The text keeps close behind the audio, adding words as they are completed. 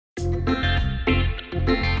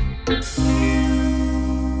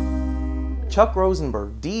Chuck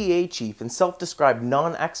Rosenberg, DEA chief and self-described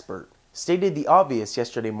non-expert, stated the obvious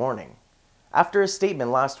yesterday morning, after a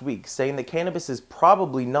statement last week saying that cannabis is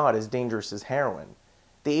probably not as dangerous as heroin.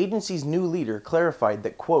 The agency's new leader clarified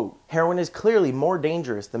that, quote, heroin is clearly more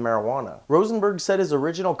dangerous than marijuana. Rosenberg said his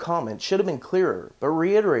original comment should have been clearer, but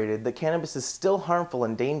reiterated that cannabis is still harmful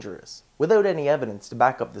and dangerous, without any evidence to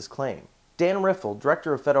back up this claim. Dan Riffle,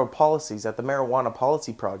 director of federal policies at the Marijuana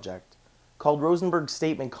Policy Project, called Rosenberg's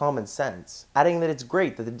statement common sense, adding that it's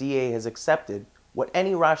great that the DEA has accepted what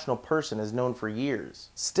any rational person has known for years.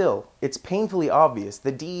 Still, it's painfully obvious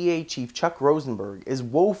that DEA Chief Chuck Rosenberg is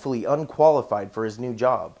woefully unqualified for his new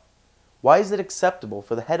job. Why is it acceptable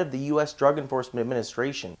for the head of the U.S. Drug Enforcement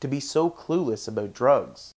Administration to be so clueless about drugs?